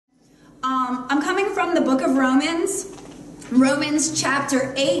I'm coming from the book of Romans, Romans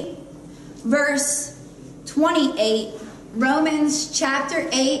chapter 8, verse 28. Romans chapter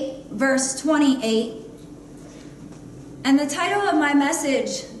 8, verse 28. And the title of my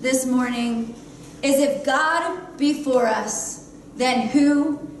message this morning is, If God be for us, then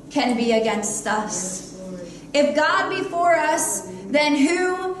who can be against us? If God be for us, then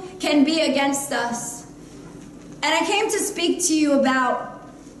who can be against us? And I came to speak to you about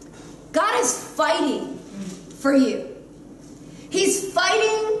God is fighting for you. He's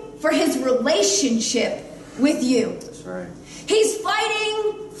fighting for his relationship with you. That's right. He's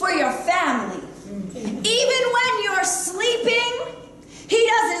fighting for your family. Even when you're sleeping, he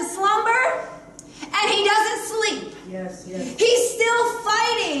doesn't slumber and he doesn't sleep. Yes, yes. He's still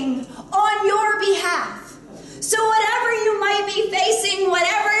fighting on your behalf. So whatever you might be facing,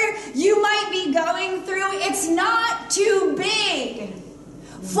 whatever you might be going through, it's not too big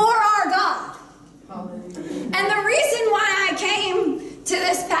for our God. And the reason why I came to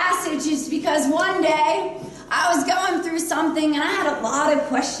this passage is because one day I was going through something and I had a lot of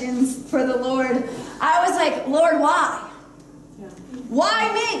questions for the Lord. I was like, Lord, why?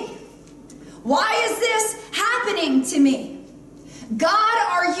 Why me? Why is this happening to me? God,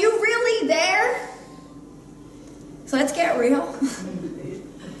 are you really there? So let's get real.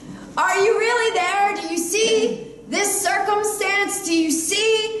 Are you really there? Do you see this circumstance? Do you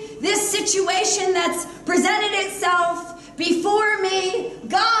see this situation that's presented itself before me?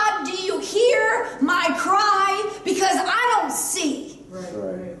 God, do you hear my cry? Because I don't see.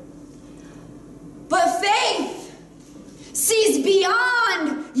 Right. But faith sees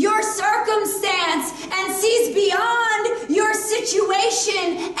beyond your circumstance and sees beyond your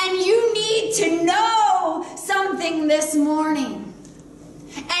situation, and you need to know something this morning.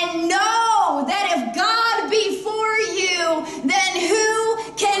 And know that if God be for you, then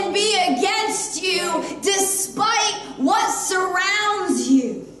who can be against you despite what surrounds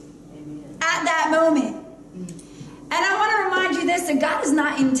you at that moment? And I want to remind you this, that God is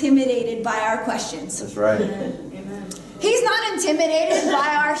not intimidated by our questions. That's right. Amen. He's not intimidated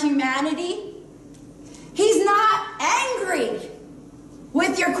by our humanity. He's not angry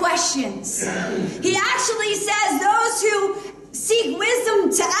with your questions. He actually says those who seek wisdom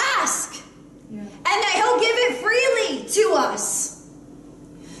to ask, and that he'll give it freely to us.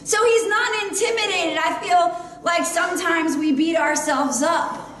 So he's not intimidated. I feel like sometimes we beat ourselves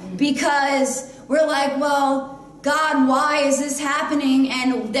up because we're like, well, God, why is this happening?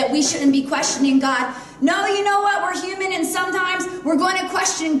 And that we shouldn't be questioning God. No, you know what? We're human, and sometimes we're going to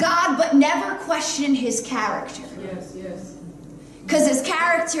question God, but never question his character. Yes, yes. Because his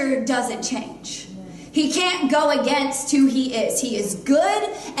character doesn't change. He can't go against who he is. He is good,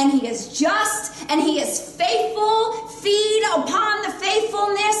 and he is just, and he is faithful. Feed upon the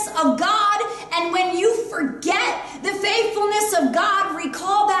faithfulness of God. And when you forget the faithfulness of God,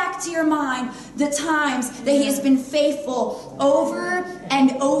 recall back to your mind the times that he has been faithful over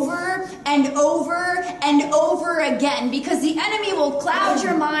and over and over and over again. Because the enemy will cloud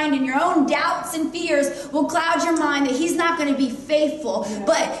your mind, and your own doubts and fears will cloud your mind that he's not going to be faithful.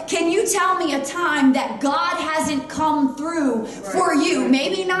 But can you tell me a time that God hasn't come through for you?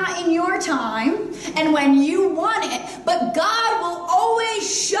 Maybe not in your time and when you want it, but God will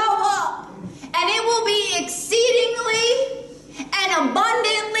always show up, and it will be exceedingly and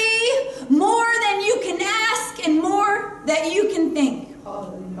abundantly more than you can ask and more than you can think.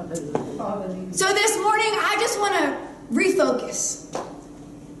 So this morning, I just want to refocus.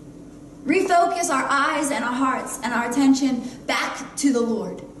 Refocus our eyes and our hearts and our attention back to the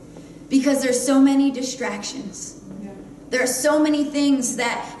Lord. Because there's so many distractions. There are so many things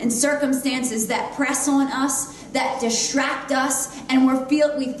that and circumstances that press on us, that distract us, and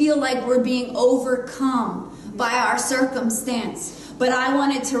we feel like we're being overcome by our circumstance. But I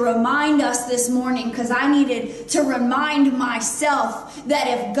wanted to remind us this morning, because I needed to remind myself that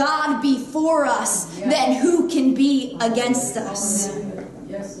if God be for us, then who can be against us?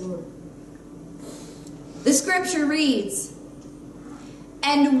 Yes, Lord. The scripture reads,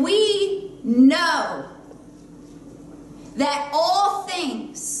 and we know that all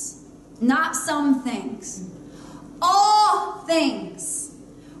things, not some things, all things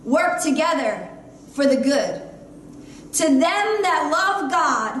work together for the good. To them that love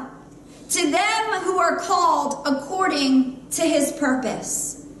God, to them who are called according to his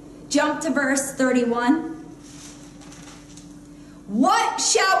purpose. Jump to verse 31. What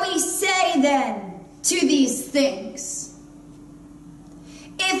shall we say then to these things?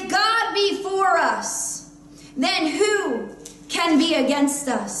 If God be for us, then who can be against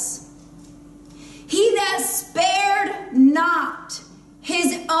us? He that spared not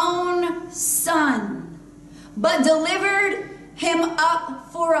his own Son, but delivered him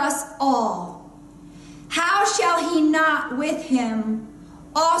up for us all, how shall he not with him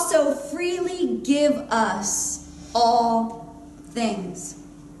also freely give us all things?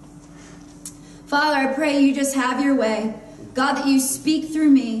 Father, I pray you just have your way. God, that you speak through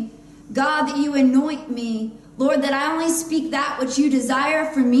me. God, that you anoint me. Lord, that I only speak that which you desire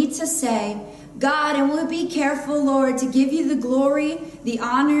for me to say. God, and we'll be careful, Lord, to give you the glory, the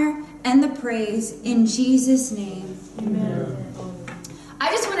honor, and the praise in Jesus' name. Amen. I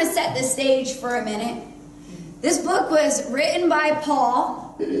just want to set the stage for a minute. This book was written by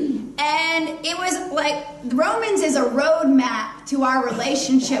Paul, and it was like Romans is a roadmap to our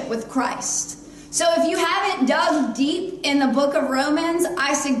relationship with Christ. So if you haven't dug deep in the book of Romans,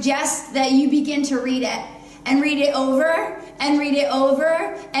 I suggest that you begin to read it and read it over and read it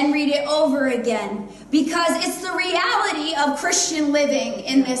over and read it over again, because it's the reality of Christian living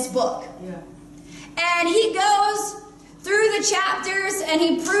in this book. Yeah. And he goes through the chapters and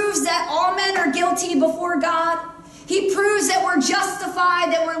he proves that all men are guilty before God. He proves that we're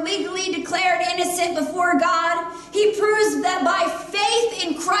justified, that we're legally declared innocent before God. He proves that by faith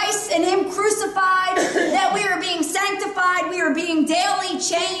in Christ and him crucified, that we are being sanctified, we are being daily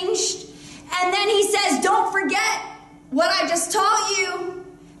changed. And then he says, don't forget what I just taught you,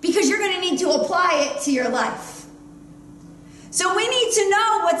 because you're going to need to apply it to your life. So we need to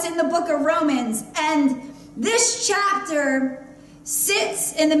know what's in the book of Romans. And this chapter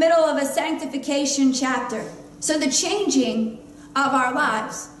sits in the middle of a sanctification chapter. So the changing of our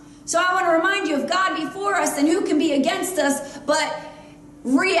lives. So I want to remind you, if God be for us, then who can be against us? But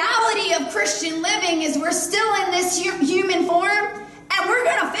reality of Christian living is we're still in this human form, and we're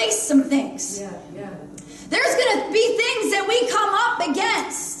going to face some things. Yeah. There's going to be things that we come up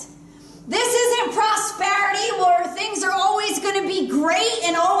against. This isn't prosperity where things are always going to be great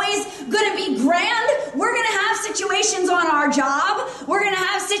and always going to be grand. We're going to have situations on our job. We're going to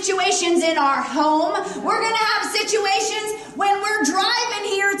have situations in our home. We're going to have situations when we're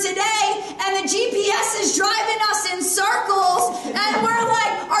driving here today and the GPS is driving us in circles and we're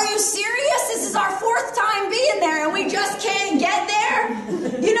like, are you serious? This is our 4th time being there and we just can't get there.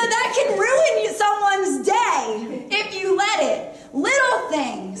 You know, that can ruin someone's day if you let it. Little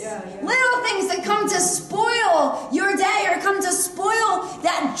things, little things that come to spoil your day or come to spoil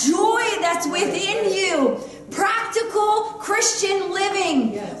that joy that's within you. Practical Christian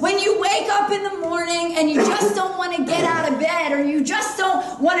living. Yes. When you wake up in the morning and you just don't want to get out of bed, or you just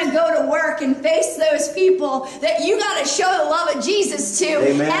don't want to go to work and face those people that you got to show the love of Jesus to.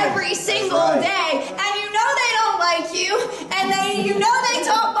 Amen. Every single day. And you know they don't like you, and you know they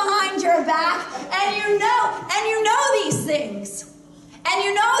talk behind your back, and you know these things. And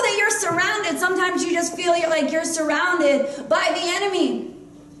you know that you're surrounded. Sometimes you just feel like you're surrounded by the enemy.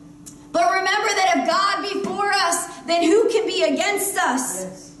 But remember that if God be for us, then who can be against us?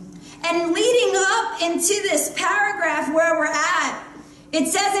 Yes. And leading up into this paragraph where we're at, it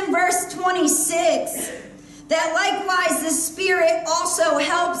says in verse 26 that likewise the Spirit also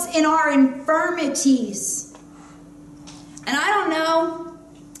helps in our infirmities. And I don't know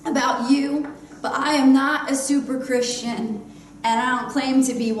about you, but I am not a super Christian, and I don't claim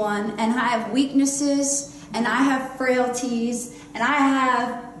to be one, and I have weaknesses, and I have frailties, and I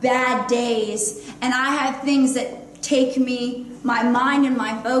have bad days, and I have things that take my mind and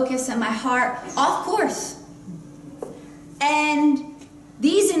my focus and my heart off course. And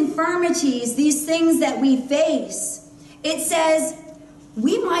these infirmities, these things that we face, it says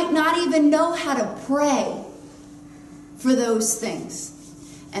we might not even know how to pray for those things.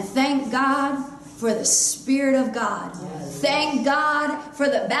 And thank God for the Spirit of God. Yes. Thank God for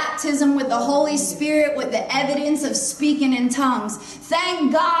the baptism with the Holy Spirit with the evidence of speaking in tongues.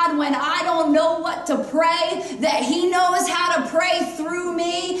 Thank God when I don't know what to pray, that He knows how to pray through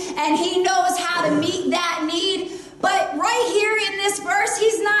me and He knows how to meet that need. But right here in this verse,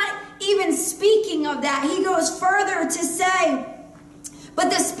 He's not even speaking of that. He goes further to say, but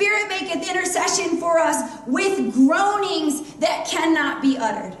the Spirit maketh intercession for us with groanings that cannot be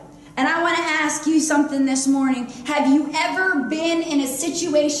uttered. And I want to ask you something this morning. Have you ever been in a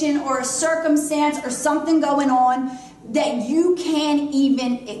situation or a circumstance or something going on that you can't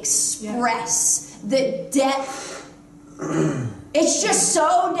even express the depth? It's just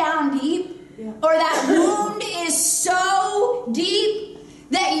so down deep. Or that wound is so deep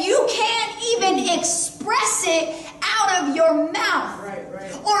that you can't even express it out of your mouth. Right.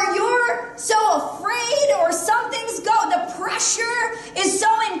 Or you're so afraid, or something's the pressure is so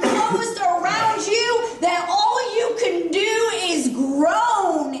enclosed around you that all you can do is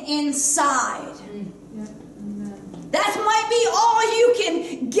groan inside. That might be all you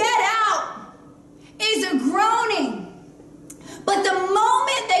can get out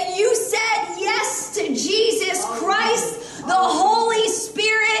The Holy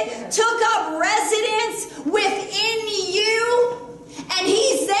Spirit took up residence within you, and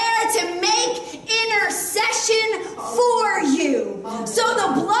He's there to make intercession for you. So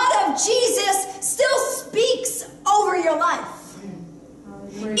the blood of Jesus still speaks over your life.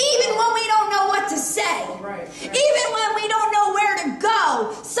 Even when we don't know what to say. Even when we don't know where to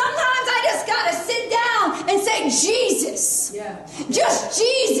go. Sometimes I just got to sit down and say, Jesus. Just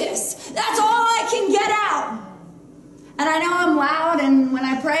Jesus. That's all I can get out. And I know I'm loud, and when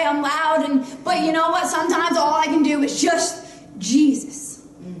I pray I'm loud, but you know what? Sometimes all I can do is just Jesus.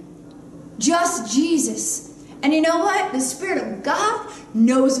 Just Jesus. And you know what? The Spirit of God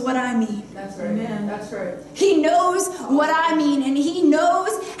knows what I mean. That's right. Amen. That's right. He knows what I mean, and He knows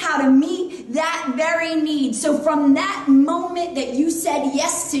how to meet that very need. So from that moment that you said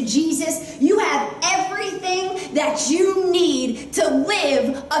yes to Jesus, you have everything that you need to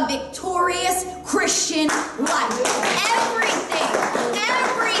live a victorious Christian life.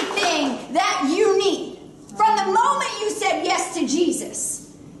 Everything that you need. From the moment you said yes to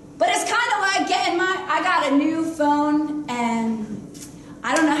Jesus. But it's kind of like I got a new phone, and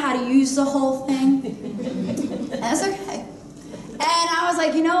I don't know how to use the whole thing. That's okay. And I was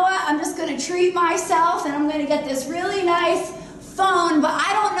like, you know what? I'm just going to treat myself, and I'm going to get this really nice phone, but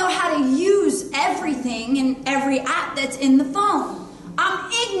I don't know how to use everything and every app that's in the phone.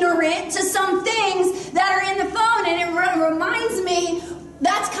 I'm ignorant to some things that are in the phone, and it reminds me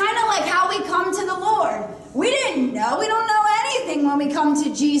that's kind of like how we come to the Lord. We didn't know. We don't know anything when we come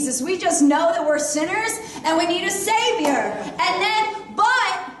to Jesus. We just know that we're sinners and we need a Savior.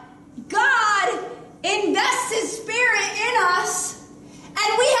 But God invests His Spirit in us, and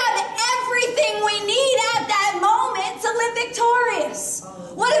we have everything we need at that moment to live victorious.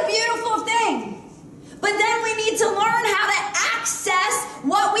 What a beautiful thing. But then we need to learn how to access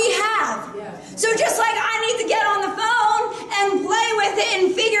what we have. So just like I need to get on the phone and play with it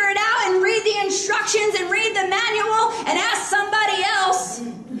and figure it out and read the instructions and read the manual and ask somebody else,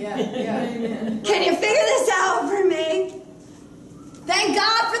 can you figure this out for me? Thank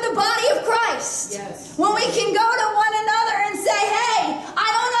God for the body of Christ. When we can go to one another and say, hey, I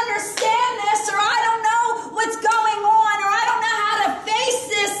don't understand this, or I don't know what's going on, or I don't know how to face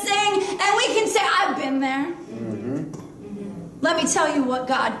this thing, and we can say, I've been there. Let me tell you what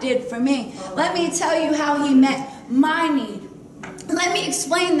God did for me. Let me tell you how He met my need. Let me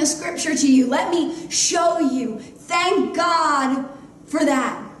explain the scripture to you. Let me show you. Thank God for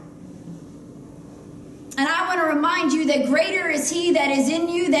that. And I want to remind you that greater is He that is in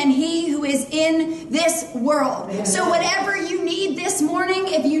you than he who is in this world. So whatever you need this morning,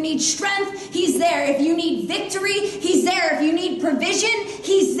 if you need strength, He's there. If you need victory, He's there. If you need provision,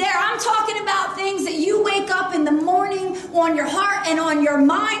 He's there. I'm talking about things that you wake up in the morning on your heart and on your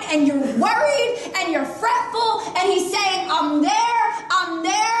mind, and you're worried and you're fretful, and He's saying, I'm there, I'm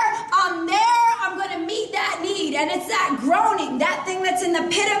there, I'm there. I'm going to meet that need. And it's that groaning, that thing that's in the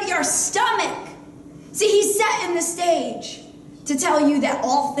pit of your stomach. See, He's setting the stage to tell you that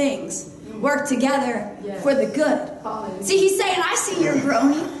all things work together for the good. See, He's saying, I see your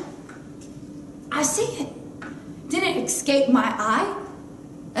groaning. I see it. Didn't escape my eye.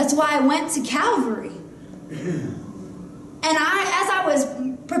 That's why I went to Calvary. And as I was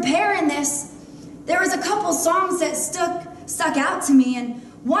preparing this, there was a couple songs that stuck out to me. And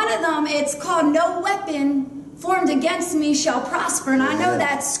one of them, it's called No Weapon Formed Against Me Shall Prosper. And I know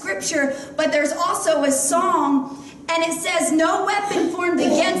that's scripture, but there's also a song, and it says, no weapon formed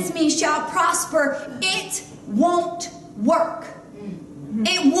against me shall prosper. It won't work.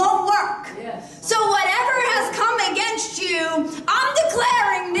 It won't work. So whatever has come against you, I'm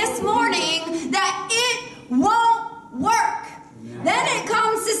declaring this morning that it won't work. Then it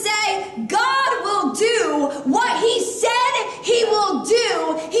comes to say, God will do what He said He will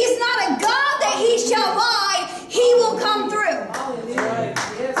do. He's not a God that He shall lie. He will come through.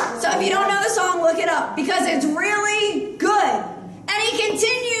 So if you don't know the song, look it up, because it's really good. And He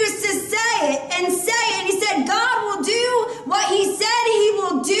continues to say it and say it. He said, God will do what He said He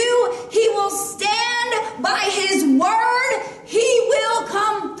will do. He will stand by His word. He will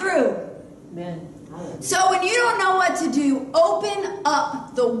come through. Amen. So when you don't know what to do, open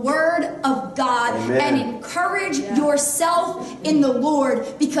up the Word of God. Amen. And encourage yourself in the Lord,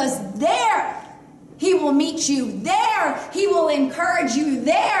 because there He will meet you. There He will encourage you.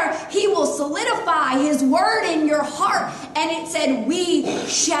 There He will solidify His word in your heart. And it said, we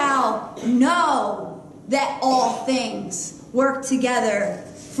shall know that all things work together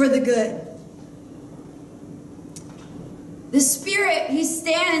for the good. The Spirit, He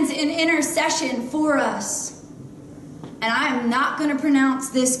stands in intercession for us. And I am not going to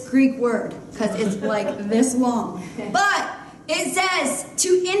pronounce this Greek word because it's like this long. But it says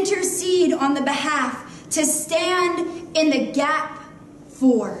to intercede on the behalf, to stand in the gap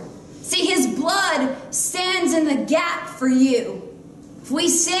for. See, his blood stands in the gap for you. If we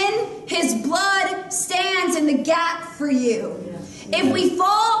sin, his blood stands in the gap for you. If we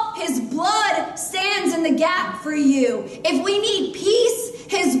fall, his blood stands in the gap for you. If we need peace,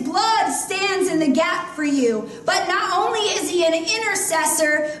 his blood stands in the gap for you. But not only is he an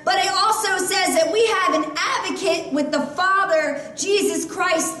intercessor, but it also says that we have an advocate with the Father, Jesus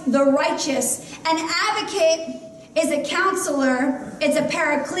Christ, the righteous. An advocate is a counselor. It's a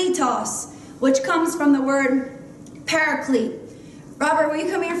parakletos, which comes from the word paraclete. Robert, will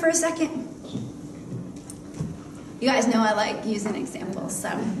you come here for a second? You guys know I like using examples, so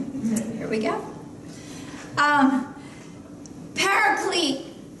here we go. Paraclete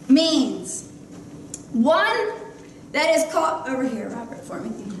means one that is called, over here, Robert, for me.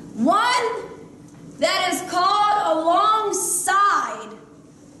 One that is called alongside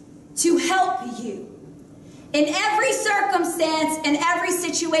to help you in every circumstance, in every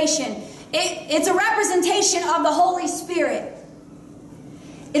situation. It's a representation of the Holy Spirit.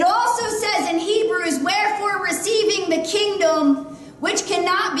 It also says in Hebrews, wherefore receiving the kingdom which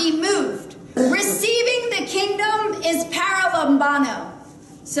cannot be moved. Receiving the kingdom is paralambano.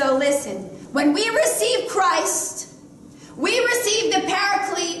 So listen, when we receive Christ, we receive the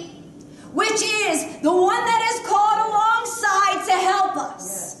paraclete, which is the one that is called alongside to help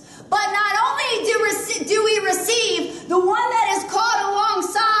us. But not only do we receive the one that is called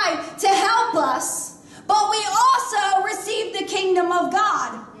alongside to help us, but we also receive the kingdom of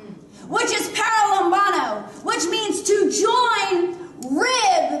God, which is paralambano, which means to join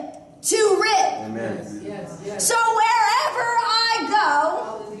rib to rib. Amen. Yes. So wherever I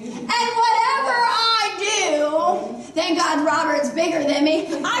go and whatever I do, thank God Robert's bigger than me.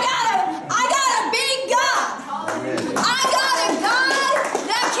 I got a big God. I got a God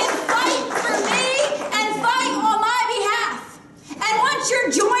that can fight for me and fight on my behalf. And once you're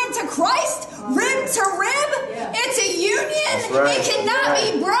joined to Christ, rib to rib, it's a union. Right. It cannot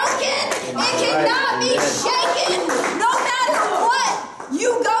be broken. It cannot be shaken. No matter what you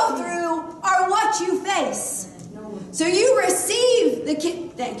go through or what you face. So you receive the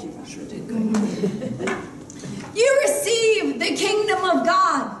thank you. Sure did good. You receive the kingdom of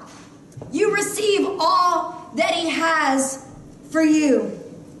God. You receive all that he has for you.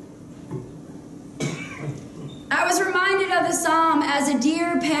 I was reminded of the psalm, as a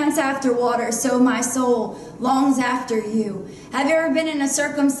deer pants after water, so my soul longs after you. Have you ever been in a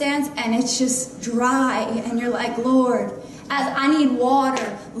circumstance and it's just dry and you're like, Lord, as I need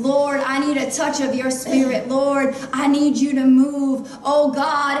water. Lord, I need a touch of your spirit. Lord, I need you to move. Oh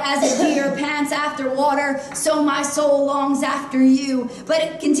God, as a deer pants after water, so my soul longs after you. But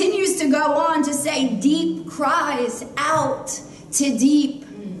it continues to go on to say, deep cries out to deep.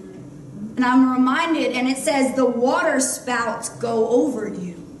 And I'm reminded, and it says the water spouts go over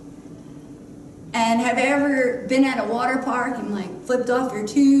you. And have you ever been at a water park and like flipped off your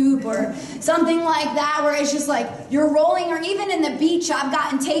tube or something like that, where it's just like you're rolling, or even in the beach, I've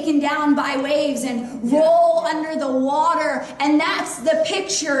gotten taken down by waves and roll under the water. And that's the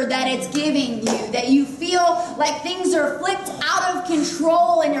picture that it's giving you, that you feel like things are flipped out of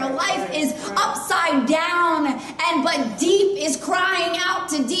control and your life is upside down, but deep is crying out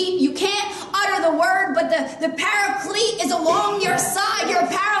to deep. You can't utter the word, but the paraclete is along your side. You're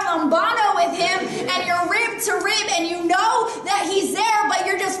paralambano with him, and you're rib to rib, and you know that he's there, but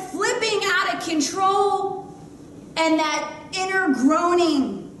you're just flipping out of control. And that inner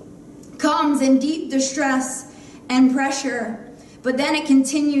groaning comes in deep distress and pressure. But then it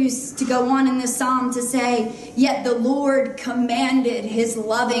continues to go on in this psalm to say, yet the Lord commanded his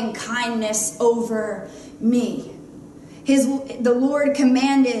loving kindness over me. The Lord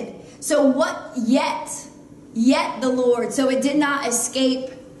commanded. So what yet the Lord. So it did not escape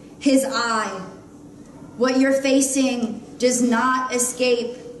his eye. What you're facing does not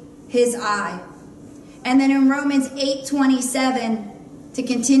escape his eye. And then in Romans 8:27, to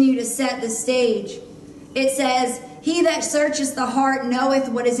continue to set the stage, it says, he that searcheth the heart knoweth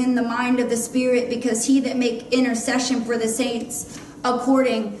what is in the mind of the Spirit, because he that make intercession for the saints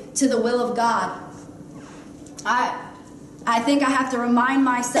according to the will of God. I think I have to remind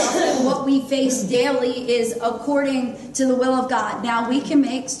myself that what we face daily is according to the will of God. Now, we can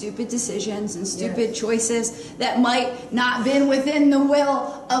make stupid decisions and stupid choices that might not have been within the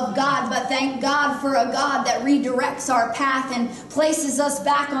will of God, but thank God for a God that redirects our path and places us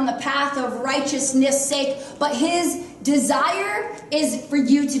back on the path of righteousness' sake. But his desire is for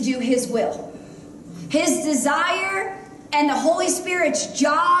you to do his will. His desire And the Holy Spirit's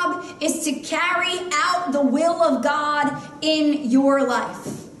job is to carry out the will of God in your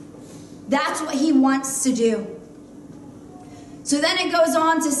life. That's what he wants to do. So then it goes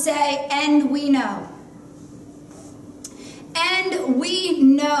on to say, and we know. And we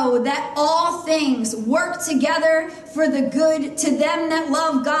know that all things work together for the good to them that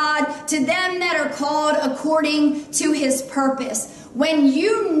love God, to them that are called according to his purpose. When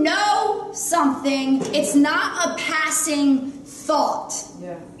you know something, it's not a passing thought.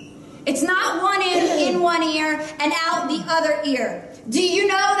 Yeah. It's not one in one ear and out the other ear. Do you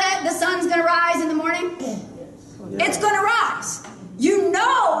know that the sun's going to rise in the morning? It's going to rise. You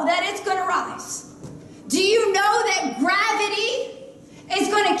know that it's going to rise. Do you know that gravity is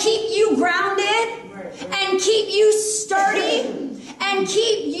going to keep you grounded and keep you sturdy and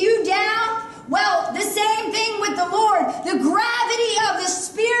keep you down? Well, the same thing with the Lord. The gravity of the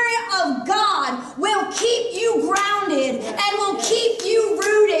Spirit of God will keep you grounded and will keep you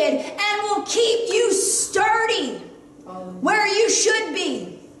rooted and will keep you sturdy where you should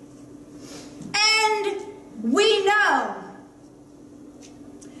be. And we know.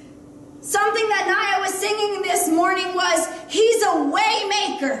 Something that Naya was singing this morning was, he's a way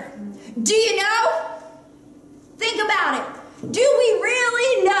maker. Do you know? Think about it. Do we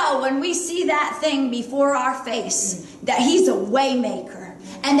really know when we see that thing before our face that he's a way maker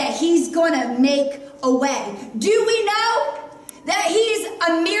and that he's going to make a way? Do we know that he's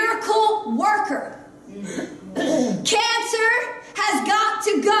a miracle worker? Cancer has got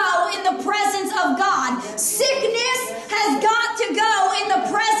to go in the presence of God. Sickness has got to go in the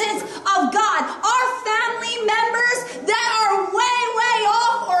presence of God. Our family members that are way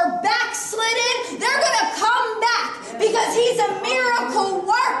off or backslidden, they're going to come back because he's a miracle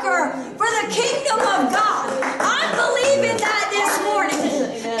worker for the kingdom of God. I'm believing that this morning.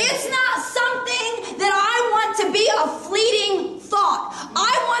 It's not something that I want to be a fleeting thought.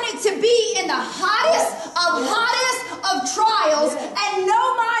 I want it to be in the hottest of trials and know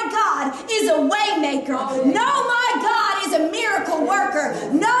my God is a way maker. Know my God is a miracle worker.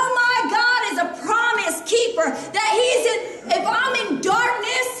 Know my God is a promise keeper. That if I'm in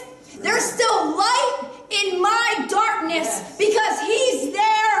darkness, there's still light in my darkness because he's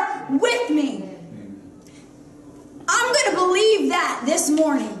there with me. I'm going to believe that this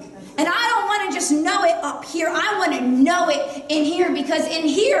morning. And I don't want to just know it up here. I want to know it in here because in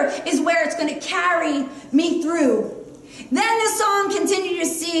here is where it's going to carry me through. Then the song continued to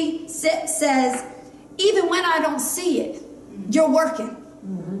says, even when I don't see it, you're working.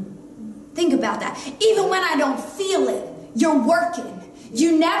 Think about that. Even when I don't feel it, you're working.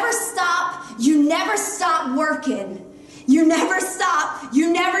 You never stop. You never stop working. You never stop.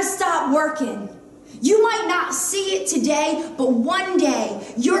 You never stop working. You might not see it today, but one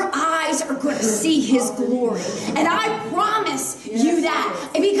day your eyes are going to see his glory. And I promise you that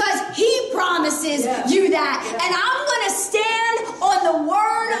because he promises you that. And I'm going to stand on the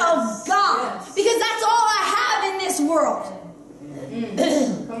word of God because that's all I have in this world.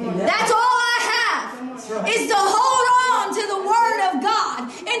 That's all I have is to hold on to the word of God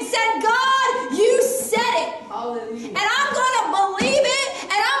and said, God, you said it. And I'm going to believe it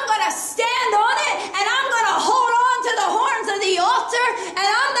and I'm going to stand on it and I'm going to hold on to the horns of the altar and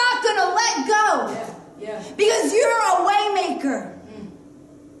I'm not going to let go because you're a way maker.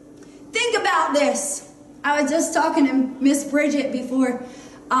 Think about this. I was just talking to Miss Bridget before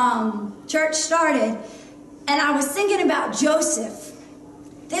church started and I was thinking about Joseph,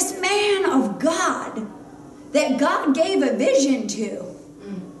 this man of God that God gave a vision to.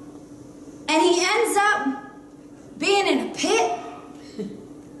 And he ends up being in a pit,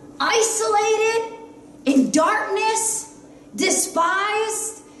 isolated, in darkness,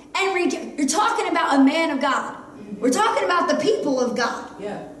 despised, and rejected. You're talking about a man of God. We're talking about the people of God.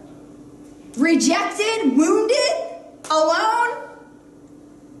 Yeah. Rejected, wounded, alone.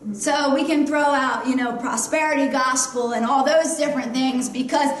 So we can throw out, prosperity gospel and all those different things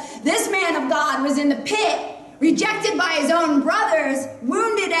because this man of God was in the pit, rejected by his own brothers,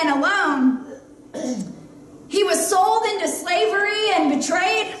 wounded and alone. He was sold into slavery and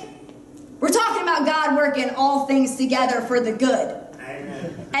betrayed. We're talking about God working all things together for the good.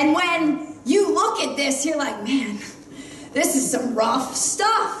 Amen. And when you look at this, you're like, man, this is some rough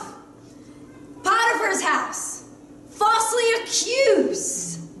stuff. Potiphar's house, falsely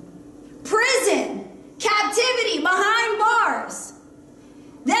accused, prison, captivity, behind bars,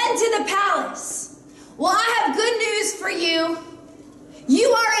 then to the palace. Well, I have good news for you. You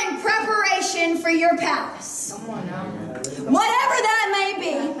are in preparation for your palace. Come on now. Whatever that may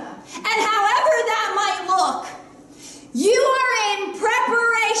be, and however that might look, you are in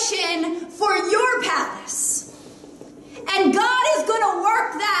preparation for your palace.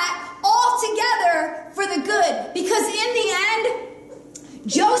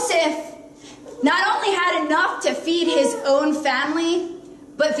 family,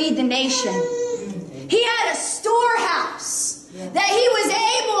 but feed the nation. He had a storehouse that he was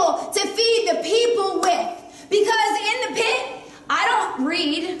able to feed the people with. Because in the pit, I don't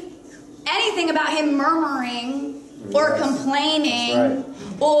read anything about him murmuring or complaining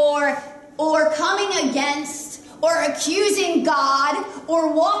or coming against or accusing God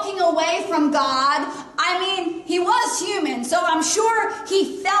or walking away from God. I mean, he was human, so I'm sure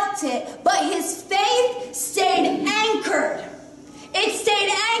he felt it, but his faith stayed anchored. It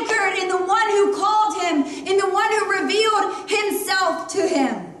stayed anchored in the one who called him, in the one who revealed himself to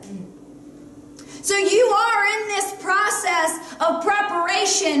him. So you are in this process of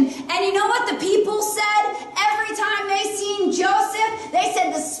preparation. And you know what the people said? Every time they seen Joseph, they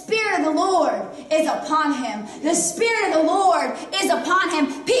said, the Spirit of the Lord is upon him. The Spirit of the Lord is upon him.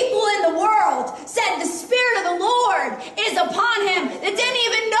 People in the world said the Spirit of the Lord is upon him. They didn't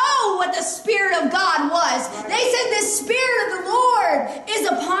even know what the Spirit of God was. They said the Spirit of the Lord is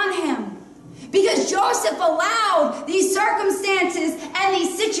upon him. Because Joseph allowed these circumstances and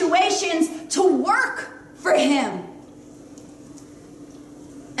these situations to work for him.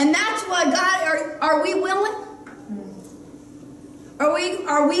 And that's what God, are we willing?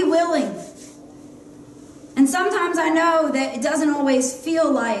 Are we willing? And sometimes I know that it doesn't always feel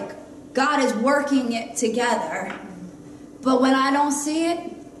like God is working it together. But when I don't see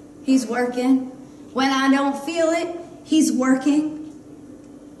it, he's working. When I don't feel it, he's working.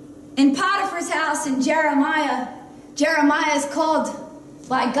 In Potiphar's house in Jeremiah is called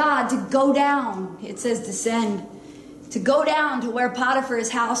by God to go down. It says descend. To go down to where Potiphar's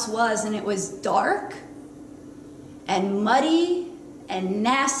house was, and it was dark and muddy and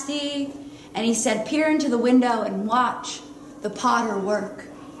nasty. And he said, peer into the window and watch the potter work.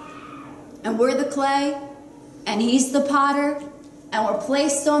 And we're the clay, and he's the potter, and we're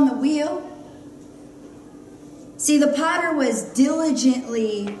placed on the wheel. See, the potter was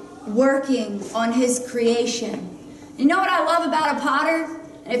diligently working on his creation. You know what I love about a potter?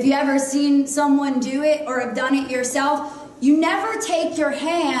 If you ever seen someone do it or have done it yourself, you never take your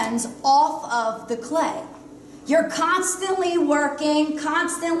hands off of the clay. You're constantly working,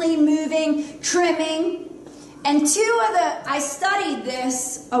 constantly moving, trimming. And I studied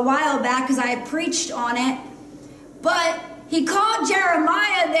this a while back because I had preached on it, but he called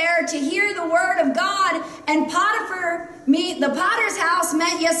Jeremiah there to hear the word of God, and the potter's house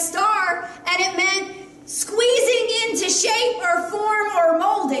meant yastar, and it meant squeezing into shape or form or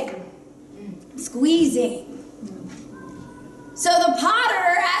molding. Squeezing. So the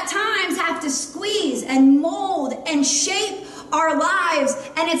potter at times have to squeeze and mold and shape our lives,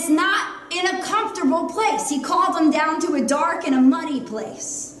 and it's not in a comfortable place. He called them down to a dark and a muddy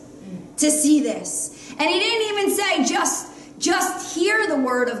place to see this. And he didn't even say just hear the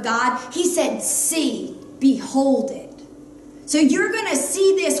word of God. He said, see, behold it. So you're going to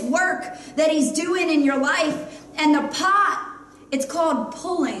see this work that he's doing in your life. And the pot, it's called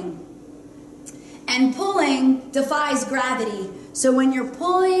pulling. And pulling defies gravity. So when you're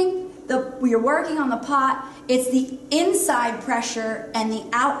pulling, you're working on the pot, it's the inside pressure and the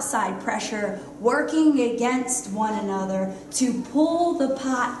outside pressure working against one another to pull the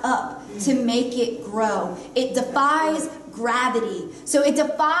pot up, to make it grow. It defies gravity. So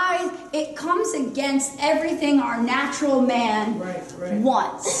it comes against everything our natural man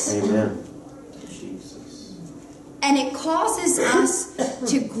wants. Amen. Jesus. And it causes us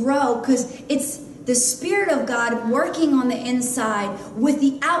to grow because it's the Spirit of God working on the inside with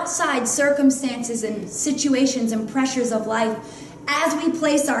the outside circumstances and situations and pressures of life as we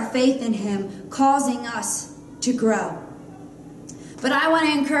place our faith in him, causing us to grow. But I want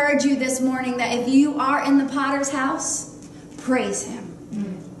to encourage you this morning that if you are in the potter's house, praise him.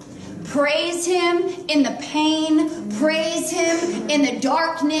 Praise him in the pain. Praise him in the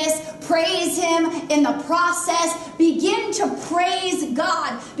darkness. Praise him in the process. Begin to praise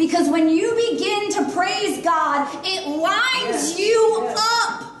God. Because when you begin to praise God, it lines you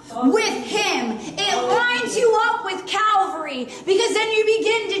up with him. It lines you up with Calvary. Because then you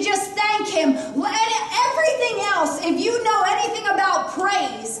begin to just thank him. And everything else, if you know anything about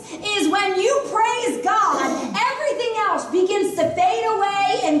praise, is when you praise God, everything else begins to fade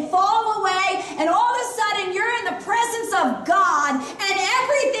away and fall away. And all of a sudden you're in the presence of God and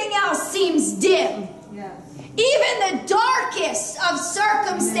everything else seems dim. Even the darkest of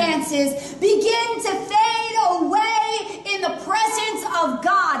circumstances begin to fade away in the presence of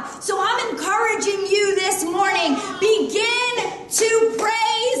God. So I'm encouraging you this morning, begin to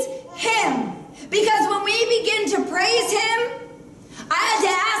praise him. Because when we begin to praise him, I had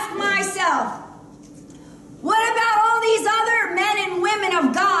to ask myself, what about all these other men and women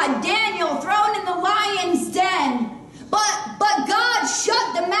of God? Daniel thrown in the lion's den. But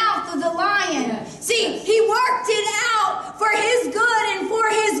for his good and for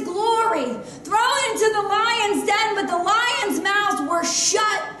his glory. Thrown into the lion's den, but the lions' mouths were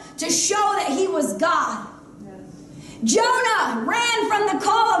shut to show that he was God. Jonah ran from the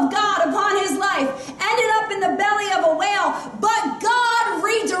call of God upon his life, ended up in the belly of a whale, but God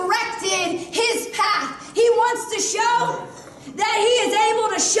redirected his path. He wants to show that he is able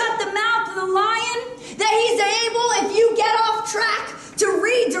to shut the mouth of the lion, that he's able, if you get off track, to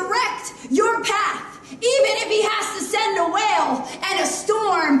redirect your path. Even if he has to send a whale and a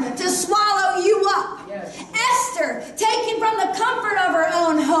storm to swallow you up. Yes. Esther, taken from the comfort of her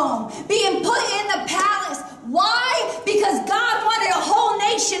own home, being put in the palace. Why? Because God wanted a whole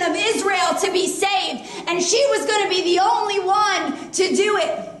nation of Israel to be saved. And she was going to be the only one to do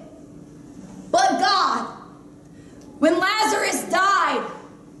it. But God, when Lazarus died,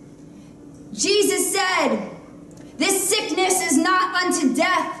 Jesus said, this sickness is not unto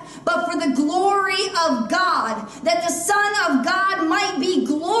death, but for the glory of God, that the Son of God might be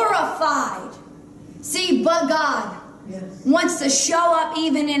glorified. See, but God wants to show up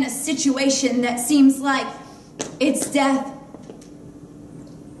even in a situation that seems like it's death.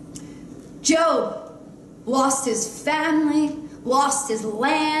 Job lost his family, lost his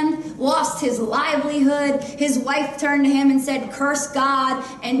land, lost his livelihood. His wife turned to him and said, curse God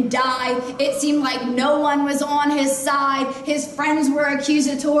and die. It seemed like no one was on his side. His friends were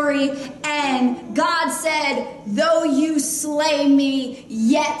accusatory. And God said, though you slay me,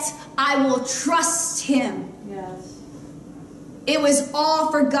 yet I will trust him. Yes. It was all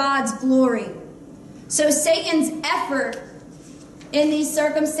for God's glory. So Satan's effort in these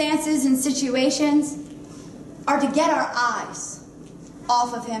circumstances and situations are to get our eyes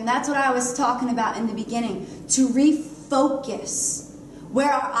off of him. That's what I was talking about in the beginning. To refocus where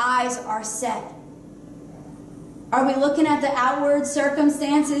our eyes are set. Are we looking at the outward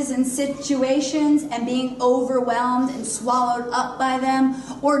circumstances and situations and being overwhelmed and swallowed up by them?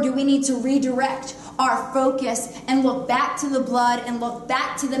 Or do we need to redirect our focus and look back to the blood and look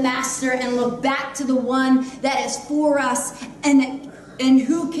back to the Master and look back to the one that is for us and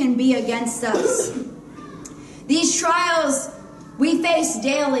who can be against us? These trials we face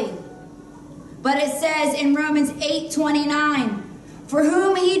daily. But it says in Romans 8:29, for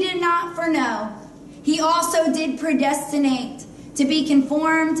whom he did not foreknow, he also did predestinate to be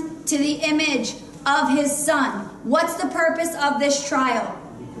conformed to the image of his Son. What's the purpose of this trial?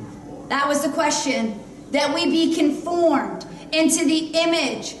 That was the question. That we be conformed into the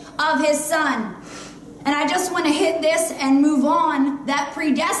image of his Son. And I just want to hit this and move on. That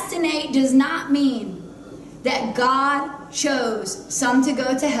predestinate does not mean that God chose some to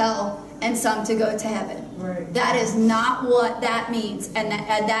go to hell and some to go to heaven. Right. That is not what that means. And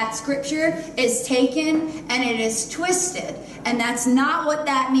that scripture is taken and it is twisted. And that's not what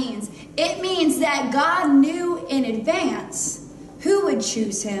that means. It means that God knew in advance who would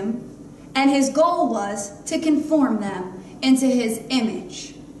choose him. And his goal was to conform them into his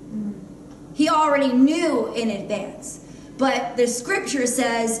image. He already knew in advance. But the scripture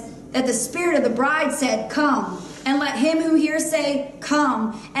says that the Spirit of the bride said, come. And let him who hears say,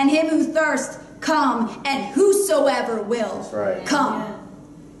 come. And him who thirsts, come. And whosoever will, come. Yeah.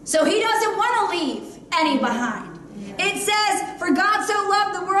 So he doesn't want to leave any behind. It says, for God so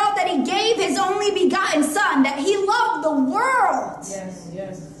loved the world that he gave his only begotten Son, that he loved the world. Yes,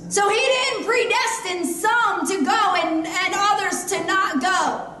 yes. So he didn't predestine some to go and others to not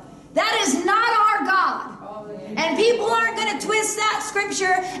go. That is not our God. And people aren't going to twist that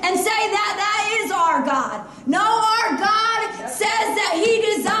scripture and say that that is our God. No, our God says that he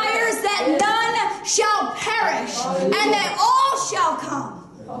desires that none shall perish and that all shall come.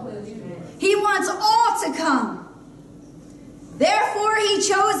 He wants all to come. Therefore, he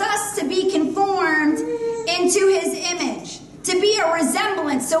chose us to be conformed into his image, to be a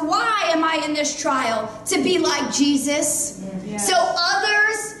resemblance. So why am I in this trial? To be like Jesus. So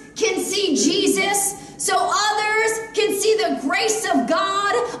others can see Jesus. So others can see the grace of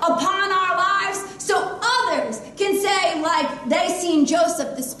God upon our lives. So others can say, like they seen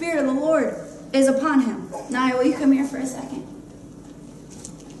Joseph, the Spirit of the Lord is upon him. Naya, will you come here for a second?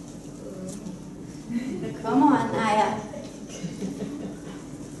 Come on, Naya.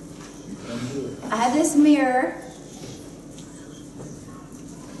 I have this mirror.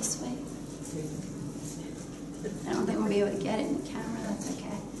 This way. I don't think we'll be able to get it in the camera. That's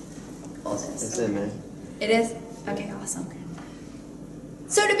okay. Hold this. It's in there. It is? Okay, awesome.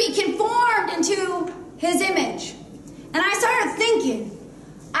 So to be conformed into his image. And I started thinking.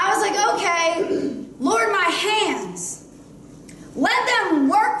 I was like, okay, Lord, my hands, let them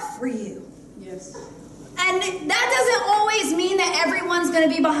work for you. Yes. And that doesn't always mean that everyone's going going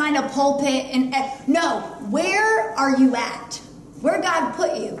to be behind a pulpit. No, where are you at? Where God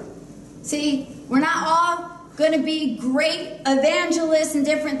put you? See, we're not all going to be great evangelists and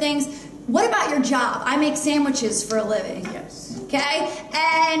different things. What about your job? I make sandwiches for a living. Yes. Okay?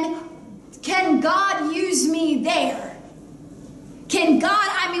 And can God use me there? Can God,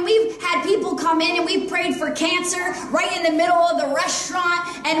 we've had people come in and we've prayed for cancer right in the middle of the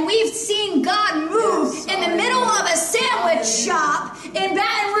restaurant, and we've seen God move in the middle of a sandwich shop in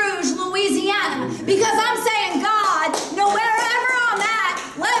Baton Rouge, Louisiana. Because I'm saying, God, wherever I'm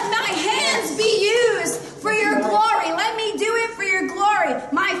at, let my hands be used for your glory. Let me do it for your glory.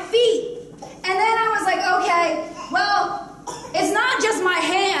 My feet. And then I was like, okay, well, it's not just my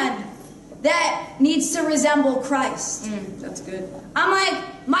hand that needs to resemble Christ. That's good. I'm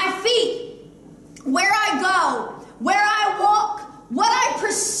like, my feet, where I go, where I walk, what I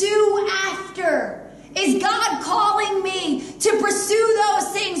pursue after. Is God calling me to pursue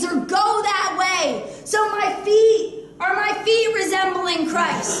those things or go that way? So are my feet resembling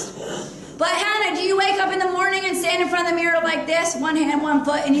Christ? But Hannah, do you wake up in the morning and stand in front of the mirror like this, one hand, one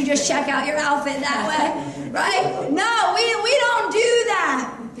foot, and you just check out your outfit that way? Right? No, we don't do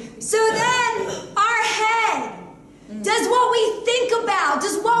that. So then our head, does what we think about,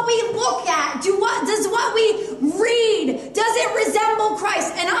 does what we look at, does what we read, does it resemble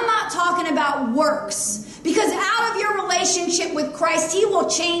Christ? And I'm not talking about works. Because out of your relationship with Christ, He will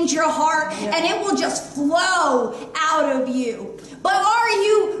change your heart and it will just flow out of you. But are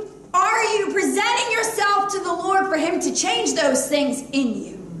you presenting yourself to the Lord for Him to change those things in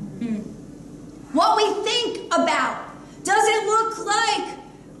you? What we think about, does it look like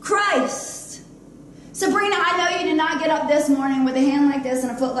Christ? Sabrina, I know you did not get up this morning with a hand like this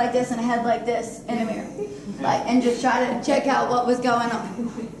and a foot like this and a head like this in a mirror. And just try to check out what was going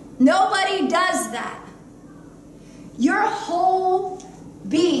on. Nobody does that. Your whole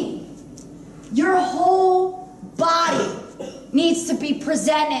being, your whole body needs to be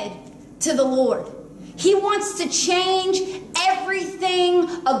presented to the Lord. He wants to change everything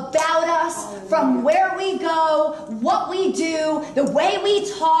about us, from where we go, what we do, the way we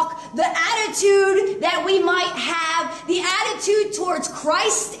talk, the attitude that we might have, the attitude towards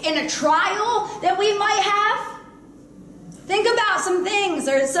Christ in a trial that we might have. Think about some things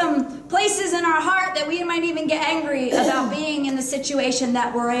or some places in our heart that we might even get angry about being in the situation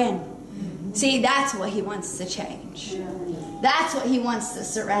that we're in. See, that's what He wants to change. That's what He wants to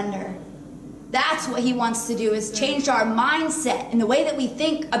surrender. That's what He wants to do, is change our mindset and the way that we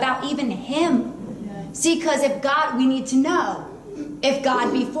think about even Him. See, because we need to know, if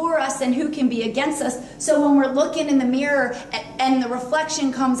God be for us, then who can be against us? So when we're looking in the mirror and the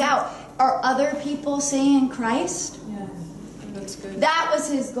reflection comes out, are other people seeing Christ? Yeah, that's good. That was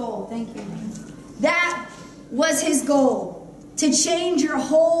His goal. Thank you. That was His goal, to change your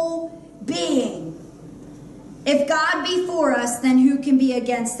whole being. If God be for us, then who can be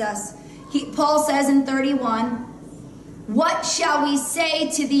against us? Paul says in 31, what shall we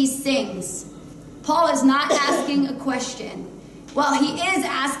say to these things? Paul is not asking a question. Well, he is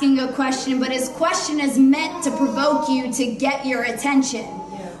asking a question, but his question is meant to provoke you, to get your attention.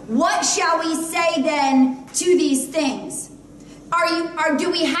 What shall we say then to these things?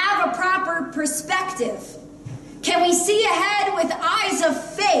 Do we have a proper perspective? Can we see ahead with eyes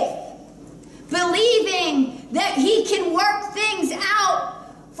of faith, believing that He can work things out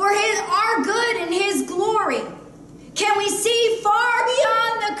for our good and His glory? Can we see far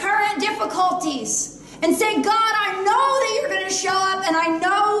beyond the current difficulties and say, God, I know that You're going to show up, and I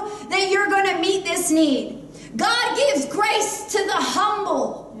know that You're going to meet this need. God gives grace to the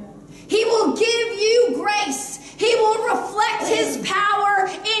humble. He will give you grace. He will reflect His power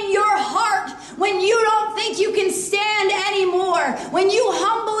in your heart when you don't think you can stand anymore. When you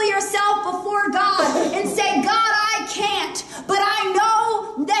humble yourself before God and say, God, I can't, but I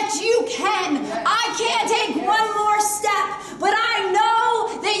know that You can. I can't take one more step, but I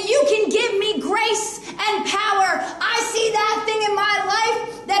know that You can give me grace and power. I see that thing in my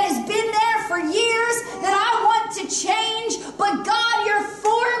life that has been there for years that I want to change, but God, You're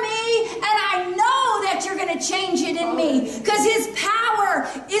for me, and I know that You're going to change it in me, because His power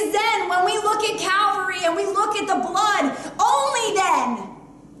is then, when we look at Calvary and we look at the blood, only then,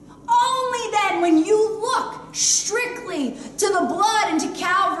 when you look strictly to the blood and to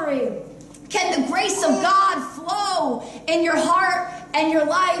Calvary, can the grace of God flow in your heart and your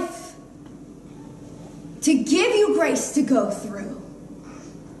life to give you grace to go through.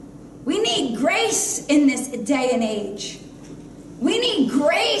 We need grace in this day and age. We need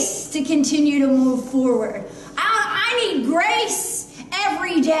grace to continue to move forward. I need grace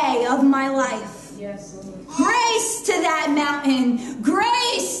every day of my life. Yes, Lord. Grace to that mountain. Grace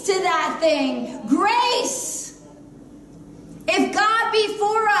amazing grace. If God be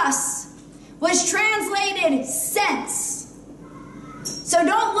for us was translated sense. So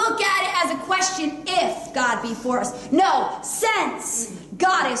don't look at it as a question if God be for us. No, sense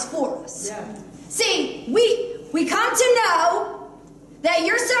God is for us. Yeah. See, we come to know that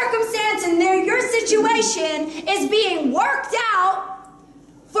your circumstance and your situation is being worked out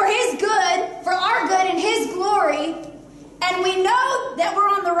for His good, for our good and His glory. And we know that we're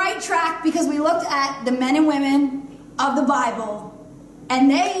on the right track because we looked at the men and women of the Bible and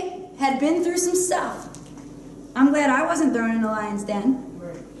they had been through some stuff. I'm glad I wasn't thrown in the lion's den.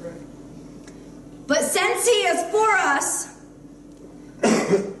 Right. But since He is for us,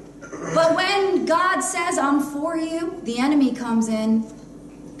 but when God says, I'm for you, the enemy comes in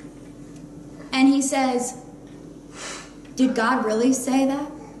and he says, did God really say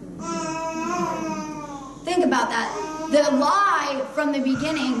that? Think about that. The lie from the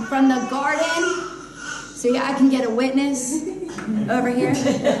beginning, from the garden. See, I can get a witness over here.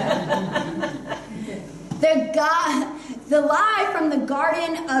 The lie from the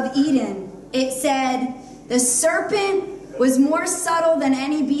Garden of Eden. It said, the serpent was more subtle than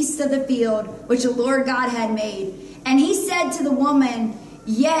any beast of the field, which the Lord God had made. And he said to the woman,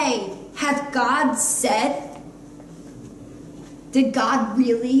 yea, hath God said? Did God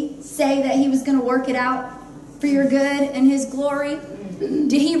really say that He was going to work it out for your good and His glory?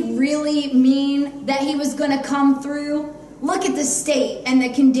 Did He really mean that He was going to come through? Look at the state and the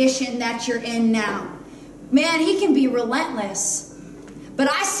condition that you're in now. Man, He can be relentless. But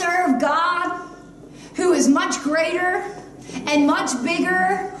I serve God who is much greater and much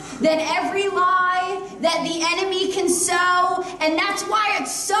bigger than every lie that the enemy can sow. And that's why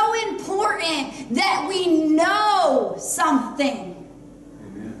it's so important that we know something.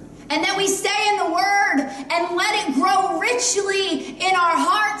 And that we stay in the Word and let it grow richly in our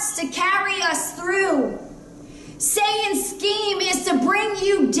hearts to carry us through. Satan's scheme is to bring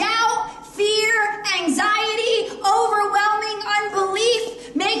you doubt, fear, anxiety, overwhelming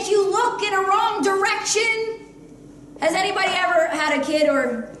unbelief, make you look in a wrong direction. Has anybody ever had a kid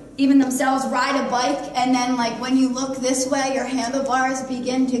or even themselves ride a bike and then like when you look this way, your handlebars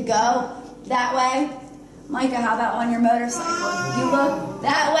begin to go that way? Micah, how about on your motorcycle? You look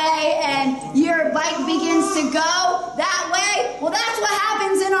that way and your bike begins to go that way. Well, that's what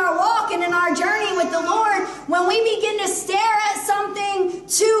happens in our walk and in our journey with the Lord. When we begin to stare at something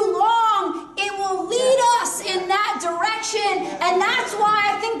too long, it will lead us in that direction. And that's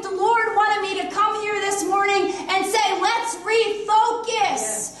why I think the Lord wanted me to come here this morning and say, let's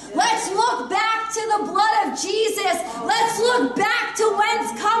refocus. Let's look back to the blood of Jesus. Let's look back to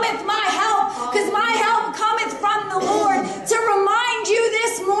whence cometh my help, because my help cometh from the Lord. To remind you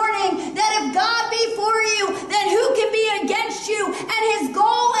this morning that if God be for you, then who can be against you? And His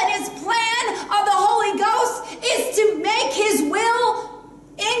goal and His plan of the Holy Ghost is to make His will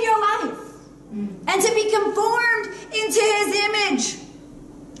in your life and to be conformed into His image.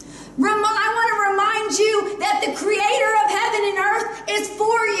 I want to remind you that the Creator of heaven and earth is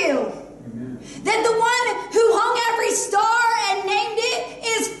for you. Amen. That the one who hung every star and named it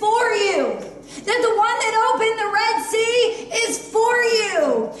is for you. That the one that opened the Red Sea is for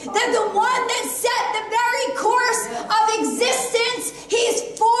you. That the one that set the very course of existence, He's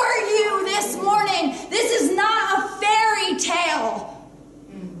for you this morning. This is not a fairy tale.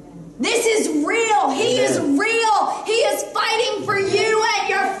 This is real. He is real. He is fighting for you and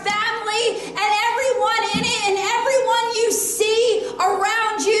your family and everyone in it and everyone you see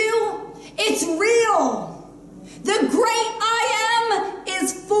around you. It's real. The great I am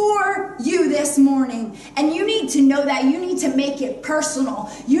is for you this morning. And you need to know that. You need to make it personal.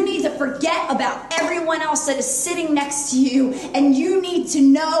 You need to forget about everyone else that is sitting next to you. And you need to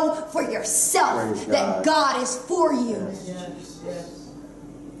know for yourself that God is for you. Yes.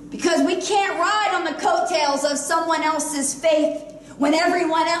 Because we can't ride on the coattails of someone else's faith when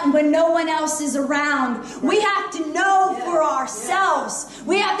no one else is around. We have to know for ourselves.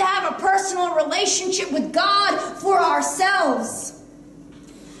 We have to have a personal relationship with God for ourselves.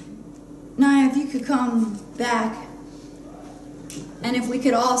 Now, if you could come back, and if we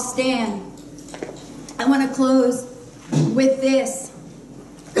could all stand, I want to close with this.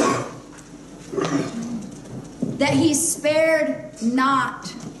 That He spared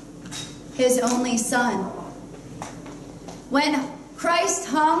not His only Son. When Christ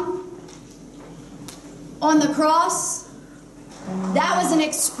hung on the cross, that was an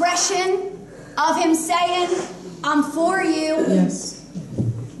expression of Him saying, I'm for you. Yes.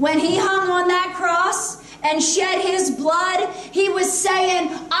 When He hung on that cross and shed His blood, He was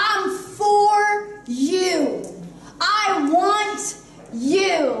saying, I'm for you. I want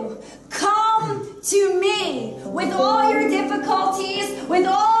you. Come with all your difficulties, with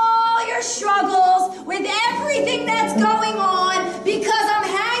all your struggles, with everything that's going on, because I'm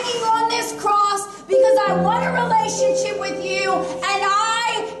hanging on this cross, because I want a relationship with you, and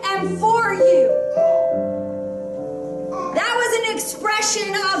I am for you. That was an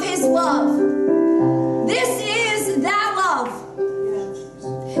expression of his love. This is that love.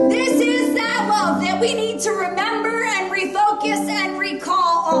 This is that love that we need to remember and refocus and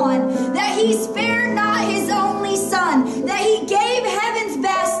recall on. That he spared not his only son. That he gave heaven's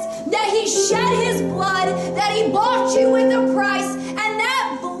best. That he shed his blood. That he bought you with a price. And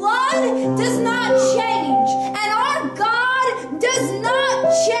that blood does not change. And our God does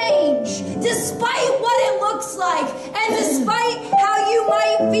not change. Despite what it looks like. And despite how you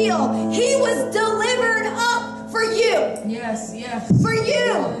might feel. He was delivered up for you. Yes, yes. For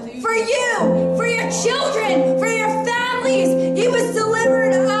you, for you, for your children, for your families. He was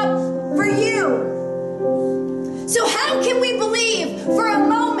delivered up for you. So how can we believe for a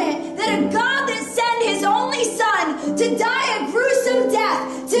moment that a God that sent his only son to die a gruesome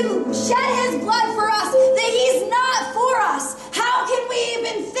death, to shed his blood for us, that he's not for us? How can we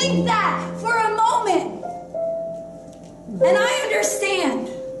even think that for a moment? And I understand.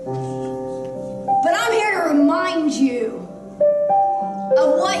 But I'm here to remind you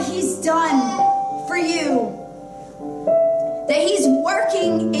of what he's done for you. That he's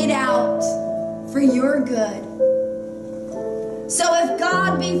working it out for your good. So if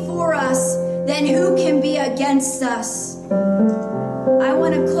God be for us, then who can be against us? I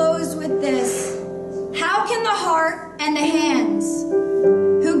want to close with this. How can the heart and the hands,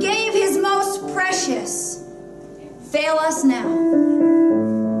 who gave his most precious, fail us now?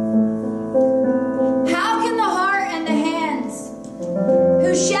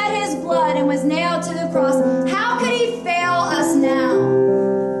 Who shed his blood and was nailed to the cross, how could he fail us now?